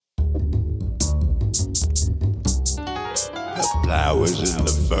flowers in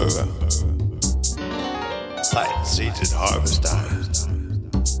the fur, light seeds at harvest time.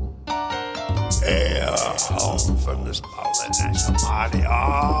 Yeah, home from the smaller national party,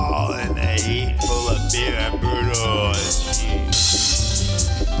 all in the heat, full of beer and brutal and cheese.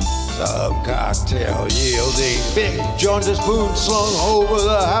 Some cocktail yielding, big jaundice spoon slung over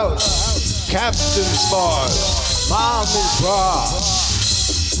the house. Captain's bars, mom is bra.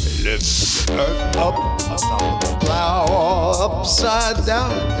 Lift the earth up, the flower upside down.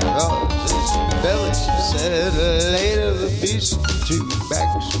 This belly, she said, later the beast two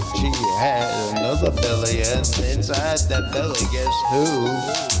backs. She had another belly, and inside that belly, guess who?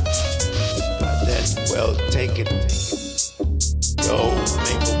 That well taken. The old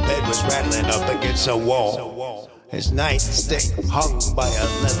maple bed was rattling up against a wall. His nightstick hung by a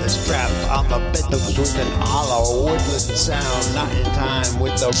leather strap on the bedpost with an hollow woodland sound, not in time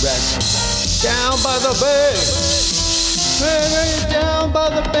with the rest. Down by the bay, down by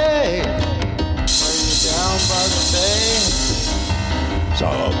the bay, down by the bay.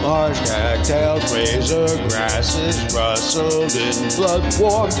 Some marsh cattails, razor grasses rustled in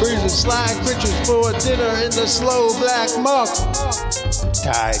blood-warm breezes, slack riches for dinner in the slow black muck.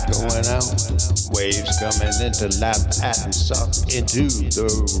 Tide going out, waves coming in to lap at and suck into the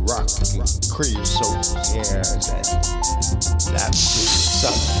rocky creosote hairs and lap to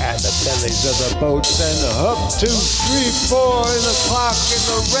suck at the bellies of the boats and up 2, 3, 4 in the clock in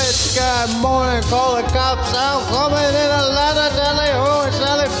the red sky morning. Call the cops out, coming in a ladder, tally ho and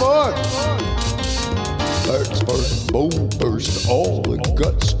sally forth. Birds first, boom burst, all the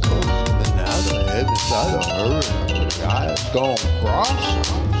guts coming out of the head inside of her. The guy's gone cross.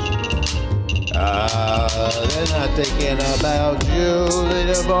 They're not thinking about you,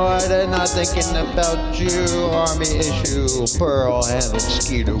 little boy. They're not thinking about you. Army issue, pearl-handled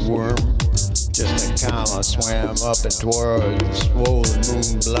skeeter worm. Just a comma swam up and toward the swollen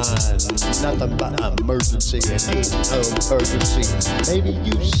moon blind. Nothing but emergency and ain't no urgency. Maybe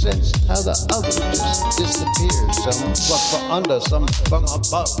you sensed how the other just disappeared. Some pluck from under, some from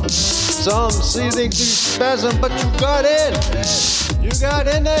above. Some seething through spasm, but you got in. You got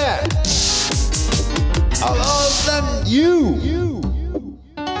in there. All of them, you.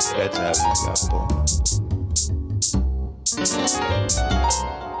 That's how we got born.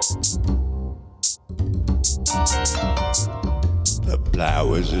 The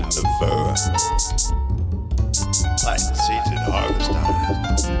flowers in the fur, light seeds at harvest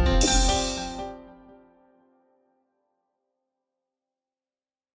time.